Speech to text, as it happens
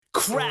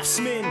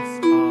craftsman.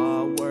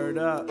 Word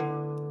up.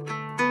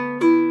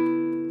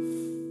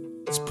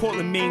 It's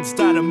Portland, Maine's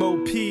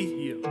Dynamo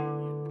P.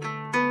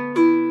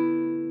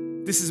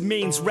 This is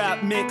Maine's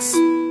Rap Mix,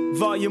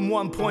 Volume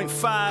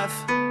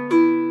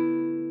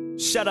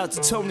 1.5. Shout out to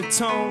Tone to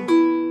Tone.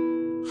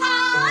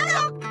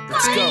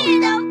 Let's go.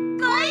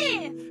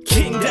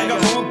 King Dagger,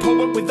 long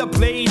poet with a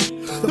blade.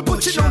 The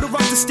butcher known to rock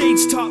the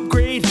stage top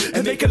grade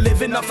and make a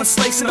living off a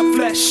slice of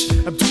flesh.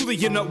 Abdullah,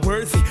 you're not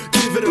worthy,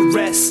 give it a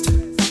rest.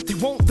 They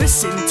won't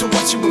listen to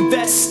what you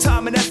invest.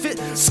 Time and effort,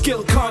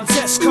 skill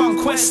contest,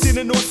 conquest in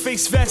a North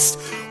Face vest.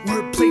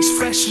 Workplace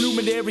fresh,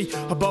 luminary,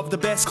 above the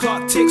best.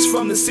 Clock ticks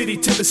from the city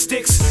to the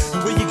sticks.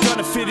 And where you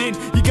gonna fit in,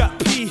 you got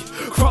P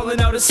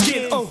crawling out of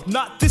skin. Oh,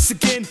 not this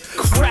again.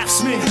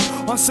 Craftsman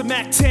on some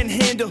Act 10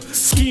 handle,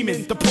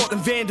 scheming, the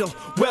Portland Vandal.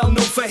 Well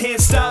known for hand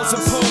styles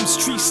and poems,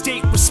 tree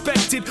state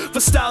respected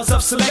for styles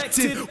I've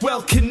selected.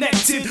 Well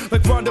connected,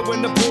 like Rondo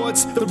and the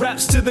boards, the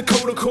raps to the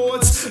coda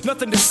chords.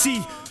 Nothing to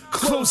see,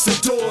 close the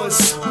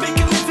doors. Make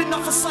a living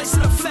off a slice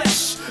of the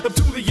flesh.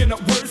 Abdullah, you're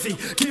not worthy,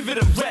 give it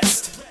a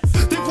rest.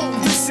 They won't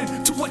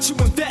listen to what you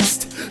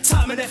invest.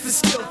 Time and effort,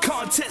 skill,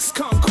 contest,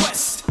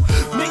 conquest.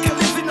 Make a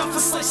living off a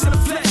slice of the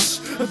flesh.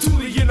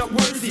 Abdullah, you're not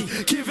worthy,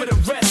 give it a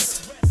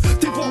rest.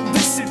 They won't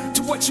listen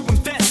to what you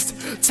invest.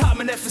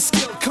 Time and effort,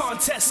 skill,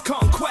 contest,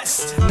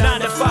 conquest.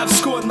 9 to 5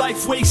 scoring,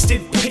 life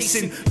wasted.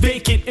 Pacing,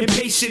 vacant,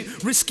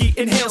 impatient, risky,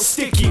 inhale,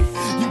 sticky.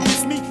 You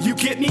with me, you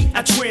get me,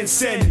 I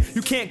transcend.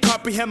 You can't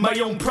comprehend my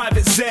own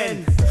private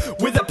zen.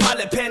 With a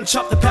pilot pen,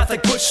 chop the path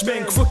like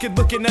bushmen. Crooked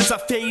looking as I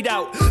fade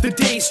out, the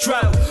day's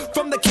drought.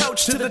 From the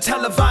couch to the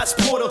televised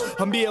portal,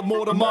 a mere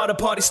mortal martyr,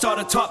 party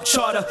starter, top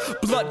charter.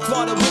 Blood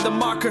blotter with a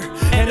marker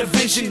and a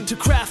vision to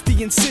craft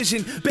the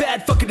incision.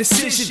 Bad fucking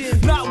decision,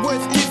 not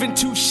worth giving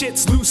two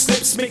shits. Loose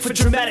lips make for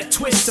dramatic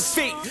twists of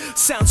fate.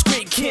 Sounds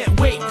great, can't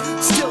wait.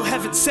 Still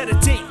haven't set a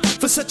date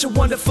for such a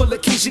wonderful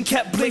occasion.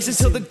 Kept blazing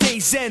till the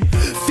day's end.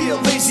 Feel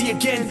lazy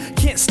again,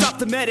 can't stop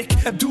the medic.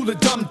 Abdullah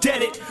dumb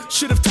dead it.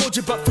 Should've told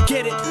you but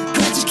forget it.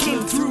 Glad you came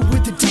through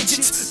with the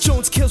digits.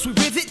 Jones kills me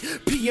with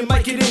it. P and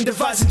Mike get in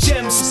devising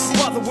gems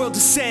while the world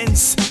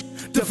descends.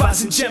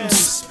 Devising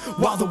gems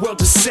while the world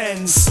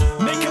descends.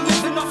 Make a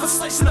living off a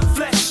slice of the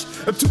flesh.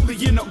 Abdullah,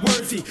 you're not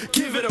worthy,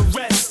 give it a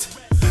rest.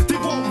 They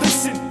won't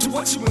listen to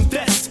what you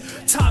invest.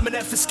 Time and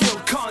effort, skill,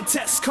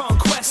 contest,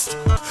 conquest.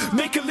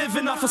 Make a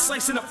living off a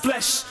slice of the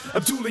flesh.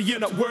 Abdullah, you're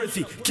not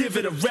worthy, give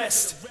it a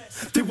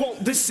rest. They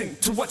won't listen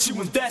to what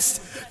you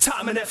invest.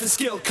 Time and effort,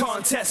 skill,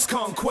 contest,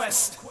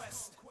 conquest.